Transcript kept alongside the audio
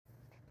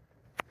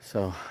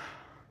So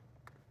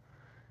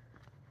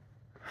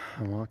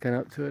I'm walking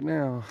up to it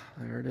now.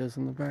 There it is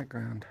in the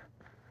background.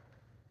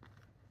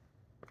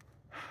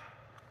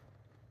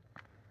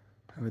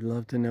 I would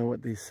love to know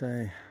what these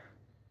say.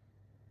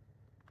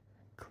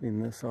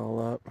 Clean this all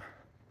up.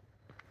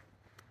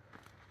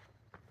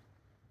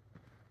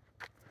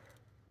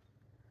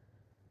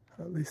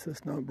 At least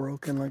it's not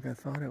broken like I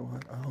thought it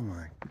was. Oh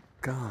my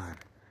God.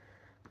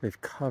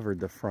 They've covered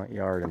the front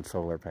yard in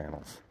solar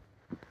panels.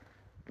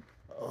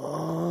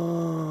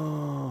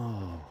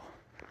 Oh.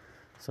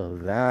 So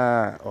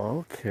that,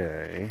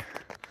 okay.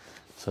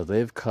 So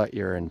they've cut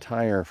your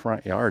entire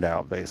front yard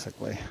out,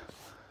 basically.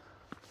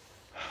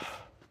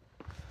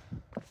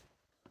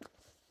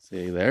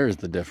 See, there's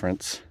the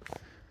difference.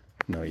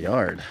 No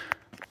yard.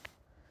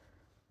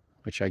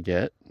 Which I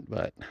get,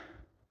 but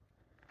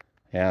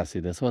yeah, see,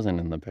 this wasn't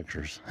in the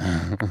pictures.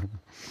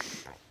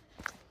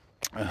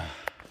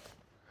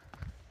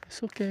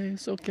 It's okay,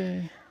 it's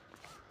okay.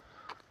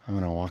 I'm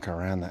gonna walk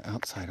around the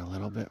outside a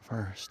little bit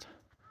first.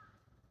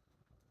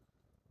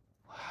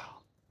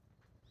 Wow.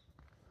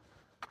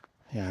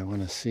 Yeah, I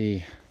wanna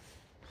see,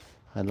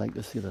 I'd like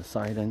to see the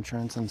side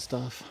entrance and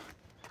stuff.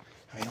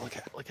 I mean,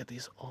 look at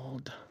these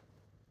old,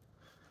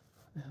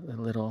 the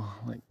little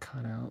like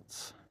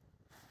cutouts,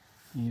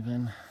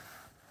 even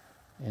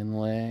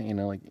inlay, you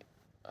know, like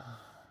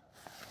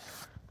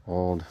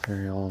old,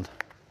 very old.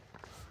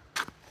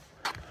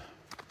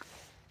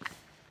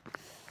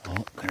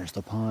 Oh, there's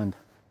the pond.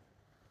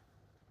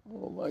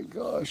 Oh my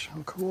gosh,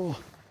 how cool.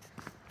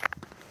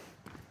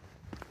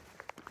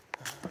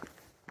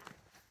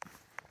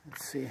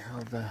 Let's see how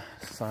the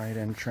side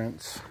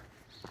entrance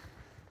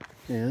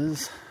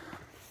is.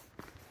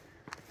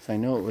 So I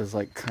know it was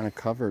like kind of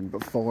covered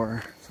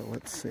before, so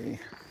let's see.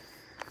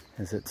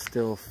 Is it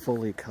still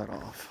fully cut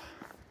off?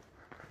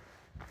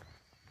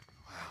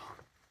 Wow.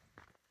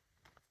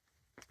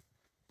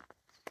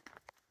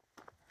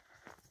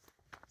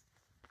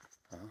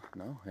 Oh,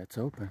 no, it's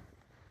open.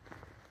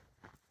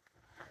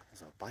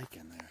 There's a bike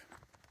in there.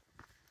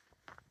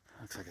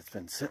 Looks like it's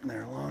been sitting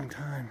there a long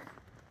time.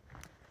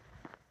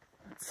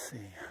 Let's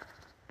see.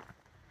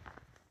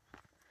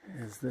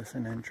 Is this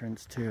an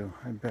entrance too?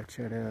 I bet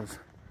you it is.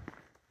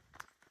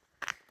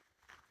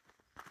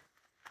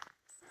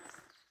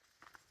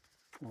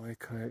 Why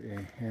could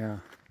it? Yeah.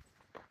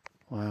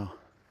 Wow.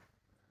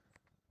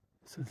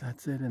 So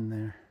that's it in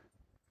there.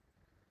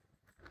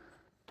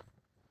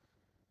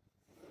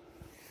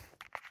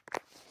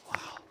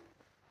 Wow.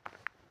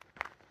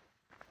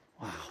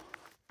 Wow.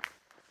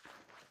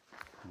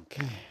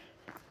 Okay.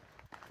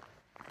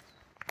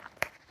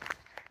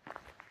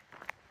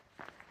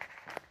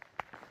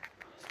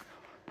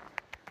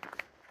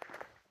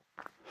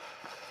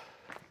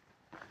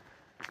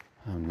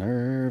 I'm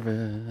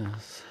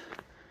nervous.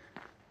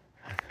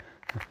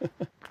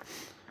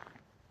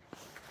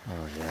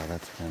 Oh yeah,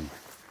 that's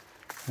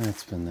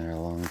been there a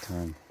long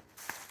time.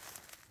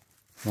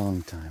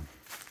 Long time.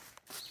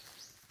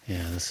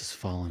 Yeah, this is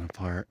falling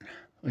apart,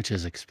 which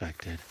is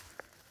expected.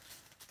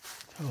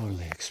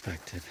 Totally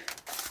expected.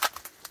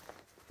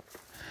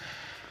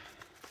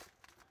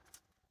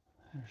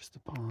 There's the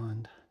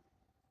pond.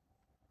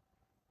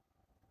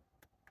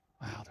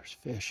 Wow, there's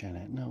fish in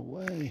it. No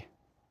way.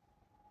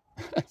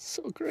 That's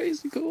so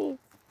crazy cool.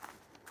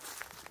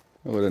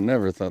 I would have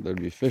never thought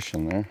there'd be fish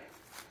in there.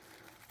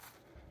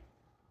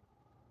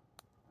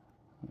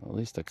 At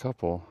least a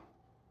couple.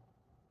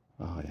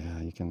 Oh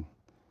yeah, you can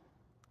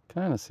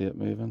kind of see it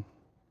moving.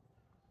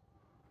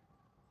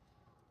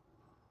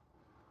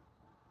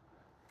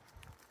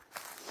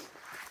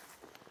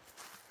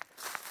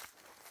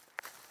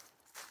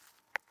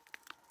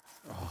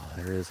 Oh,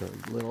 there is a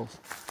little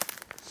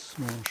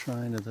small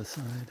shrine to the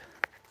side.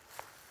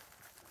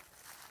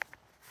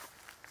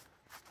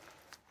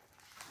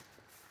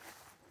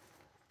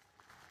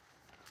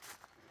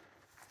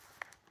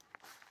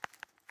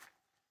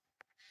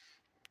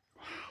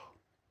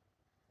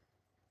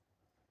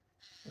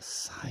 The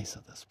size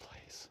of this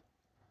place.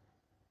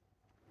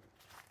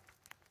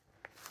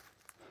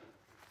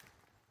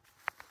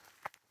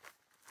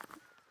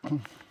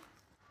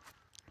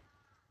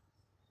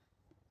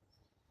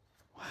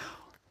 Wow.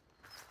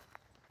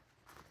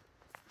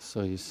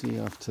 So you see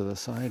off to the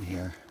side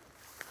here.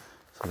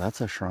 So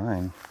that's a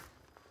shrine.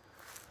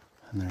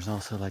 And there's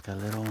also like a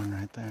little one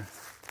right there.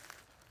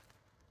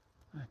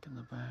 Back in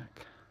the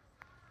back.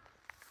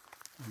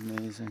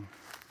 Amazing.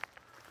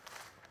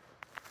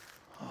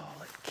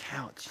 Holy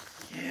cow, it's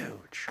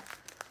huge.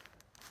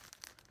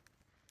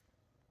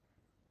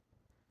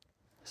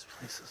 This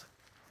place is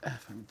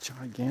effing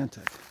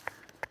gigantic.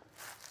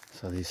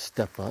 So these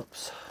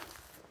step-ups.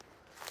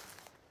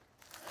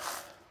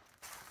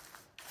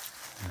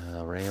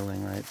 A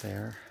railing right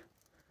there.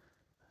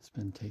 It's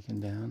been taken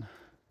down.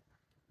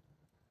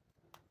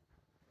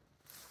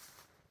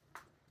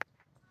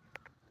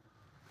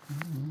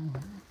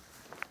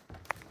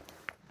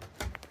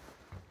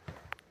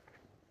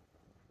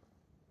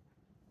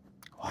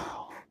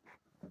 Wow.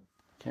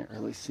 Can't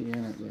really see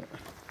in it yet.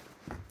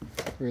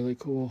 Really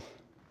cool.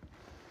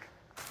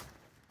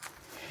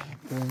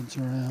 birds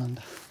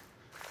around.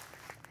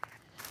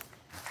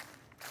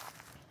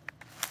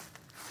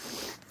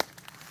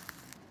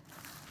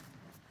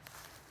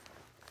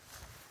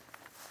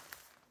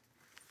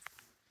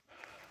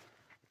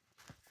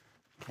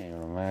 Can't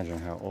even imagine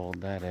how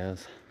old that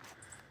is.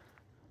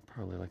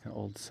 Probably like an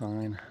old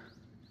sign.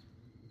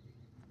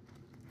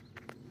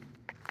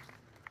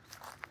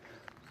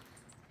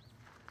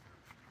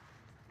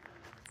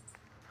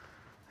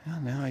 Yeah,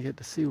 now I get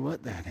to see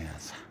what that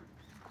is.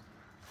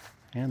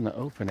 And the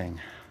opening.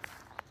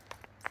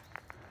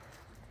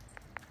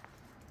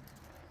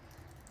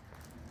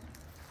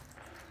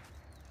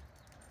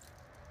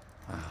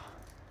 Wow.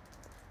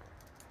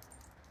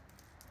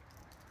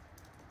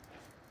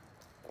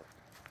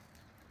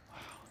 Wow.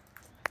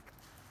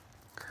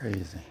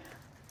 Crazy.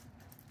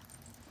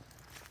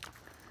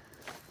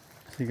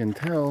 So you can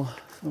tell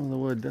some of the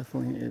wood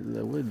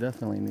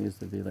definitely needs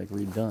to be like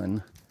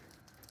redone.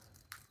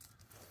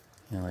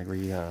 You know, like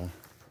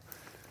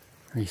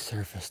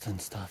resurfaced and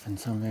stuff in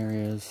some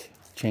areas,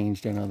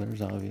 changed in others,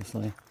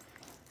 obviously.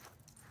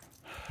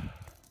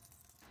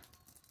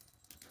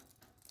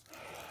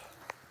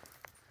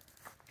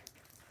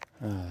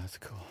 Oh, that's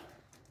cool.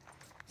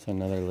 It's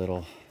another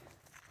little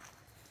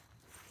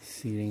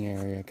seating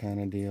area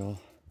kind of deal.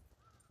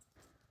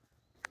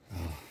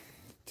 Oh,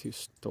 2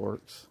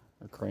 storks,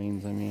 or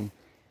cranes, I mean.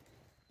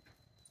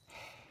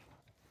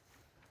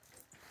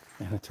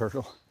 And a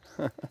turtle.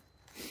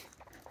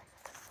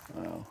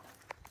 Wow.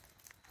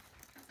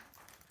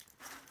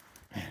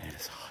 Man, it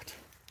is hot.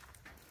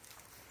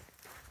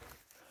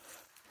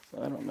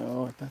 So I don't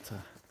know if that's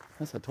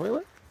a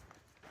toilet?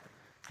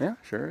 Yeah,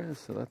 sure is.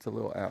 So that's a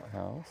little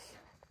outhouse.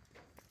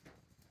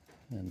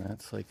 And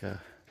that's like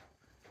a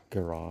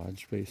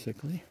garage,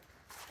 basically.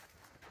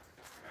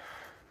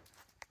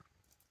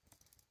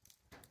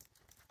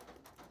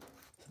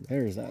 So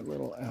there's that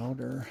little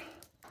outer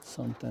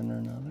something or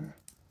another.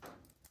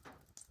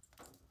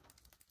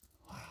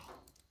 Wow.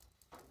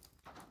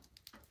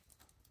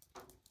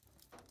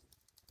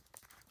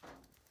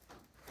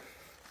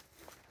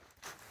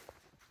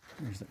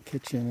 There's a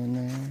kitchen in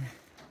there.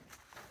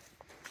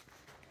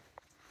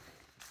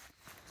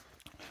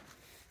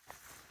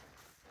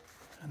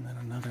 And then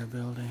another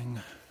building.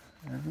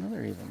 And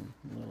another even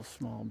little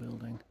small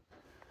building.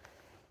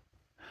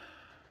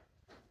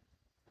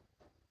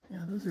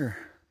 Yeah, those are,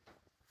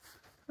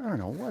 I don't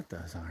know what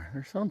those are.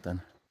 They're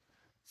something.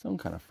 Some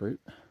kind of fruit.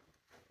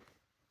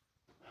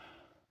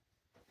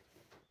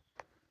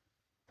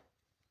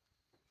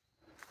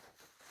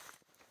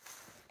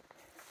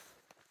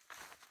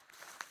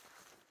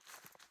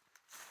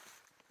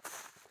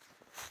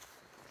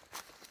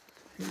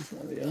 Here's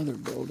one of the other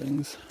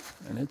buildings,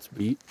 and it's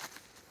beat.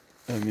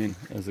 I mean,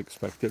 as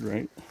expected,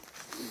 right?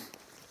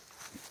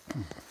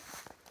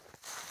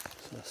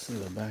 So see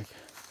the back.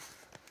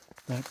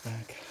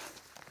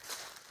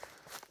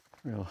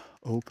 Real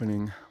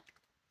opening,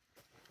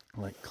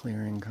 like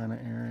clearing kind of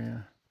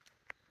area.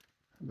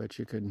 I bet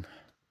you could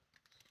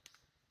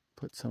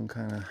put some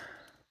kind of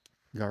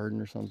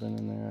garden or something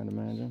in there, I'd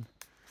imagine.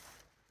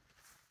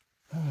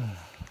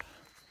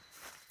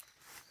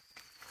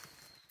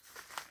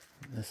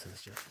 This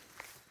is just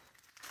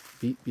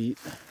beat.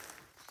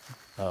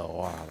 Oh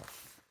wow,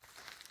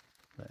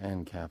 the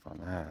end cap on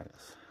that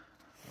is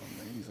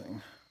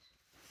amazing.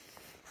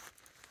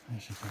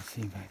 As you can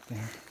see back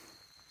there.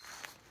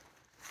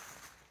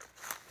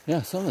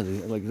 Yeah, some of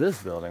the, like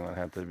this building would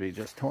have to be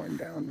just torn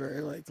down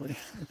very likely.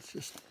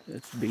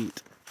 It's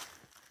beat.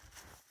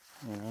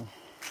 You know?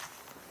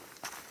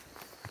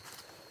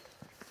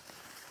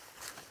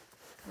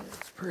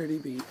 It's pretty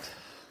beat.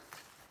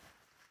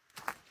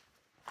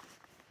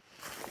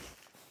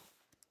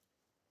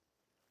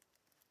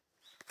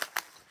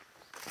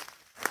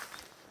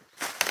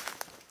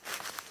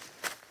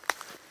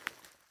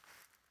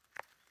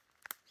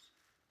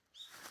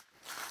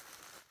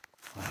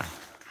 Wow.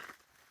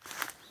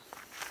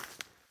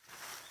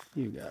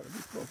 You gotta be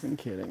fucking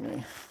kidding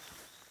me.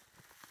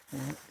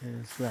 What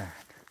is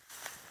that?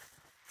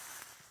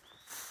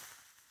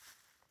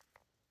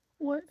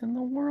 What in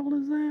the world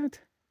is that?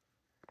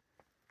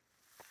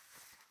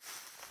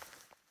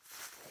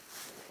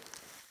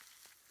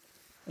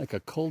 Like a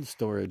cold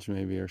storage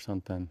maybe or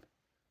something.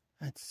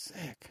 That's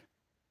sick.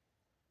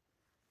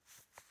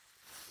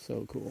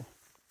 So cool.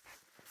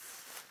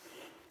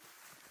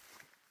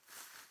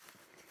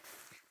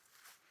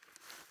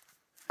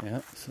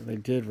 Yeah, so they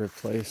did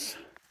replace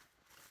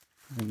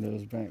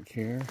windows back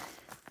here.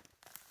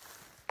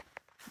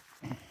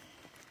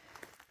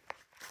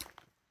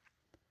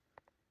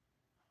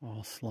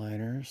 All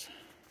sliders.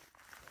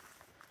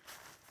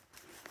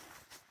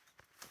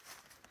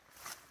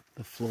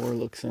 The floor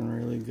looks in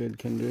really good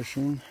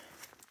condition.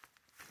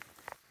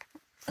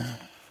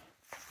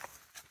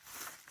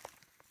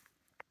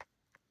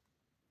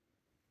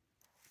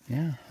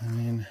 Yeah, I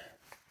mean,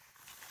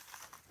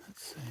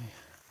 let's see.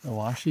 The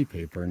washi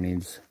paper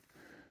needs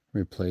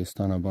replaced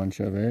on a bunch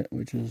of it,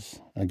 which is,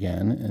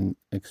 again,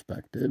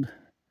 expected.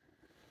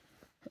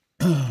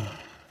 But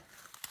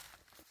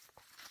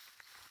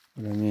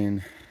I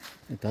mean,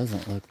 it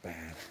doesn't look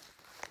bad.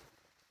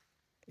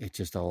 it's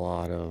just a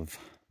lot of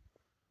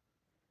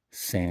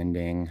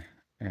sanding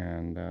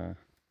and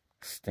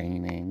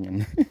staining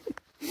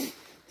and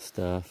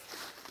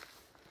stuff.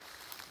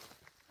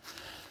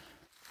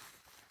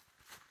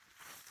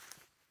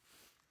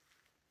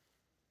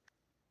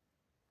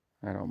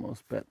 I'd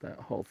almost bet that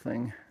whole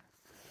thing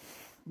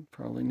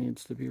probably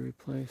needs to be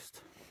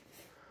replaced.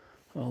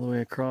 All the way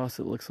across,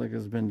 it looks like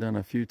it's been done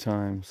a few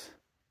times.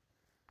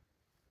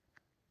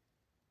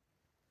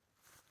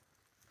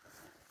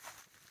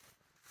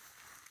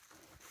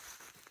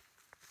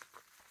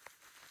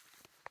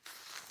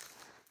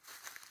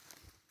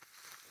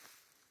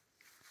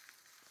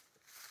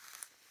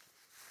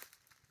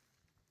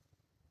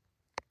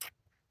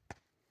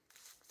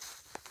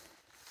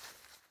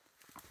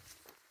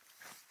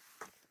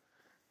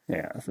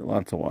 Yeah, so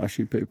lots of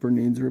washi paper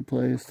needs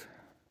replaced.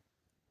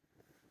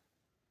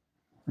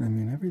 I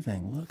mean,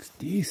 everything looks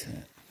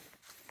decent.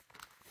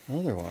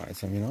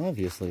 Otherwise, I mean,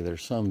 obviously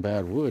there's some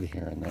bad wood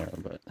here and there,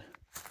 but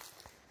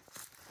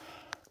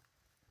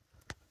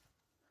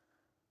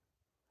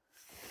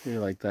see,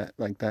 like that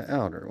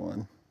outer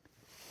one.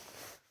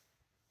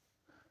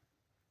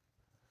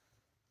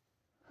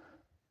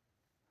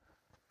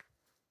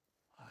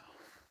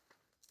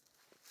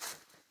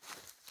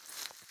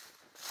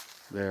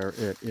 There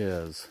it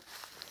is.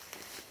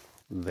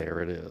 There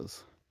it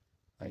is.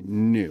 I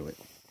knew it.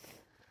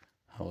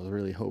 I was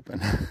really hoping.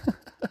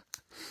 Wow.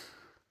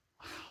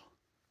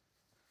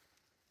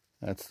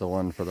 That's the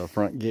one for the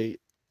front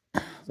gate.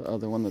 The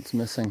other one that's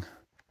missing.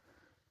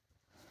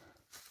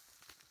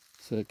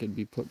 So it could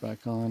be put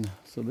back on.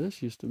 So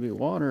this used to be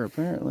water,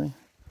 apparently.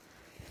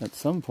 At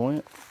some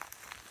point.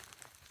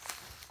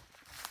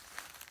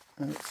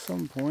 At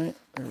some point,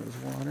 there was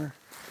water.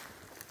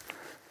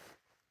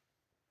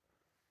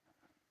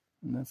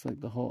 And that's like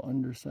the whole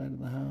underside of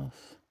the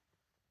house.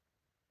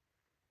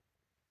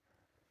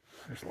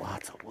 There's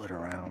lots of wood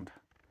around.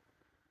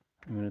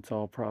 I mean, it's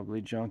all probably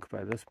junk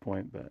by this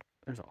point, but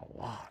there's a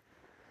lot.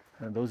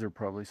 And those are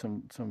probably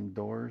some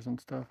doors and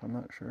stuff. I'm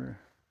not sure.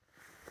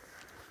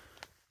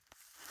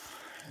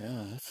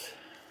 Yeah, this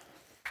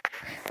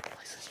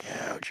place is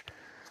huge.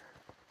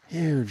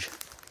 Huge.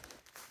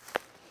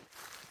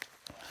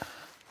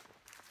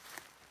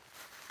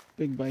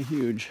 Big by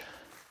huge.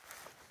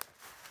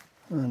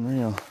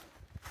 Unreal.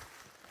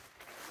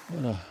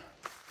 What a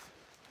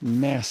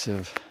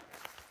massive.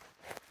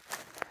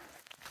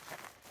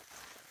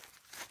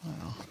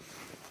 Wow.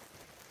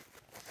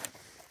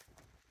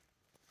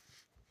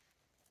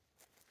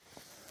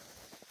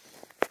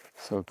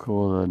 So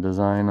cool, the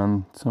design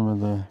on some of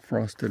the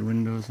frosted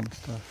windows and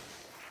stuff.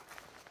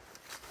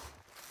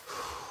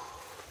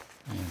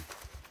 Man,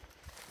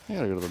 I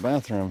gotta go to the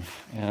bathroom,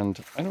 and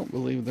I don't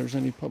believe there's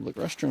any public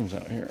restrooms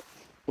out here.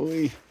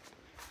 Oy,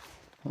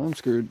 I'm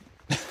screwed.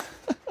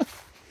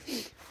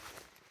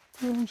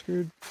 I'm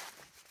screwed.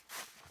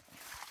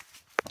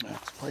 This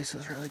place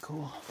is really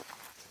cool.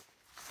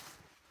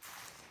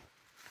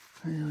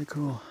 Really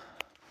cool.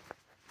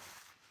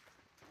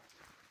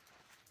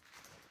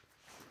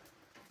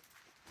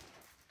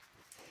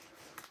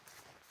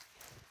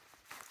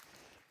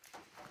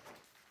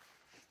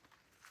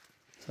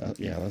 So,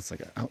 yeah, that's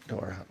like an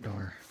outdoor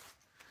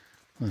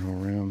little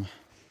room.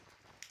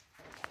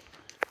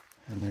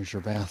 And there's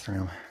your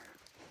bathroom.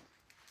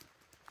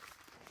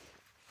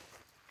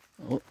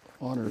 Oh,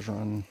 water's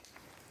running.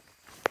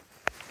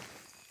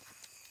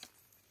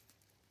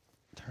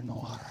 Turn the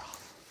water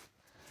off.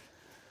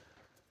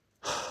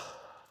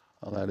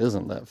 Oh, that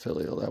isn't that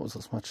filial. That was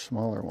a much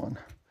smaller one.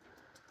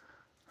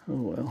 Oh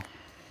well.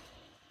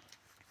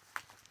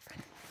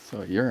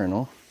 So a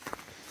urinal.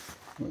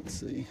 Let's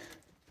see.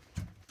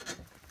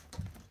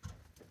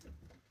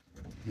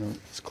 No,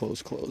 it's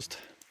closed.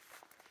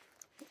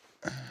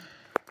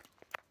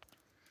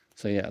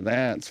 So yeah,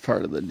 that's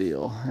part of the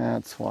deal.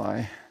 That's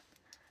why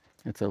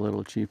it's a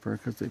little cheaper,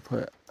 because they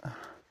put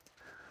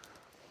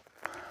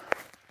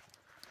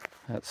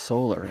that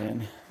solar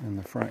in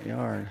the front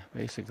yard.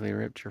 Basically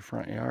ripped your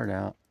front yard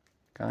out,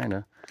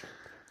 kinda.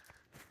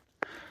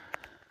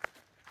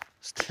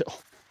 Still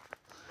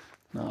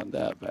not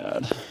that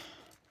bad.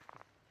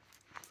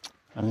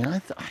 I mean,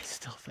 I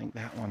still think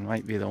that one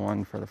might be the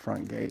one for the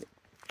front gate.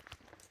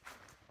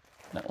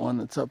 That one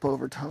that's up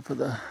over top of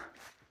the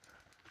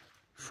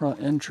front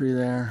entry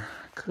there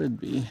could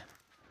be.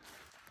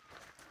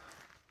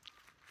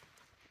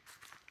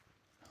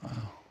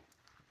 Wow.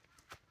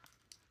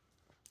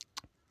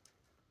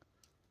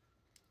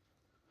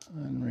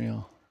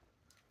 Unreal.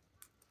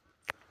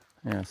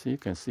 Yeah, so you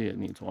can see it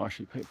needs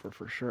washi paper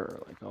for sure,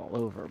 like all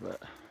over,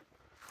 but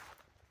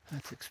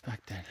that's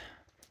expected.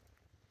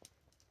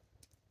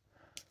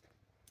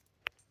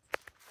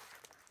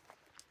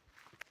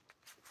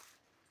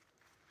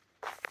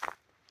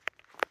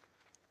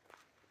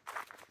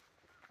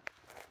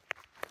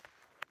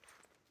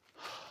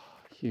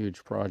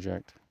 Huge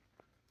project.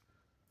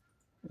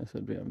 This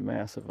would be a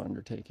massive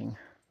undertaking.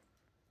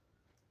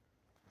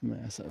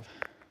 Massive.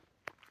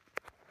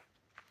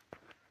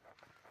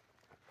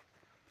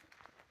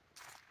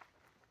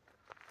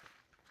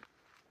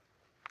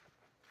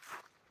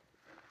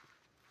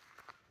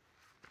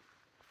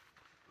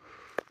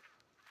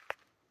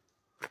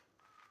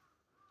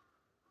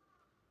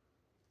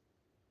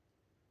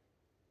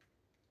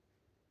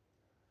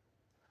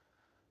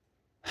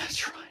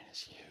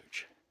 is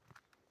huge.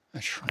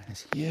 That shrine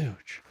is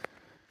huge.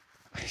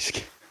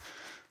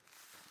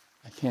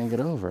 I can't get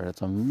over it.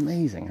 It's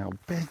amazing how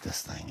big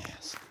this thing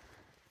is.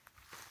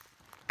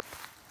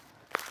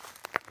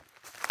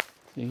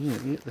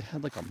 They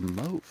had like a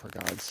moat, for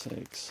God's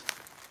sakes.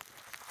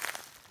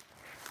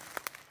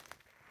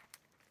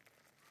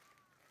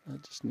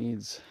 That just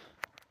needs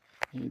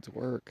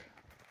work.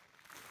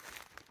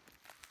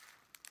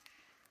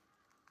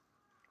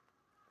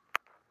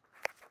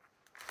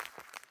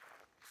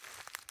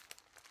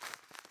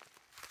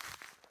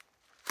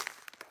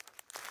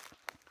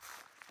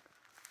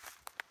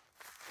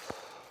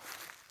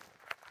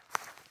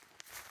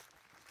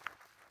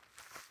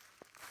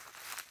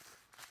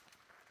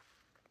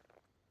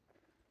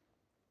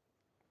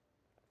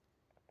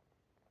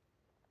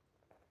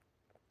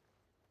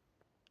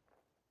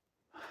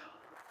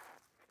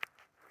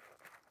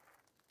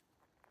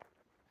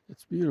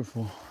 It's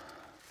beautiful.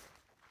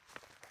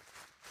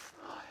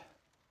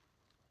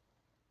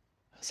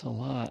 That's a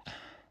lot.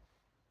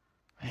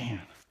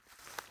 Man,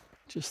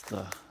 just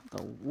the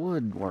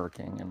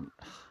woodworking and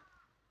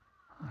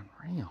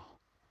unreal.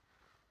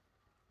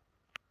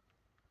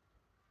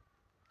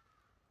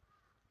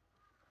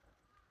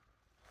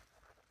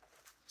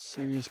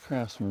 Serious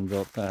craftsman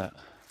built that.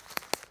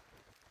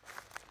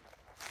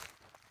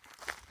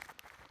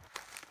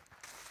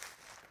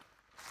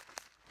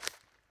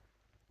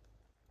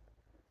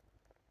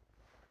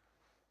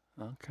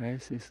 Okay,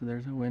 see, so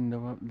there's a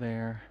window up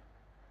there.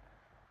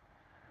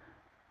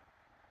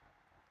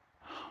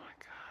 Oh my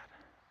God.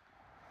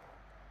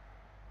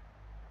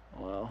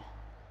 Well.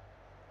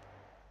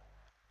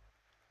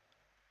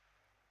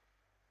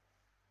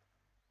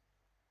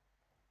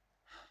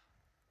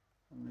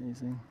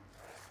 Amazing.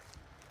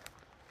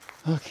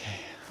 Okay,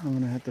 I'm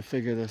gonna have to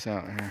figure this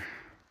out here.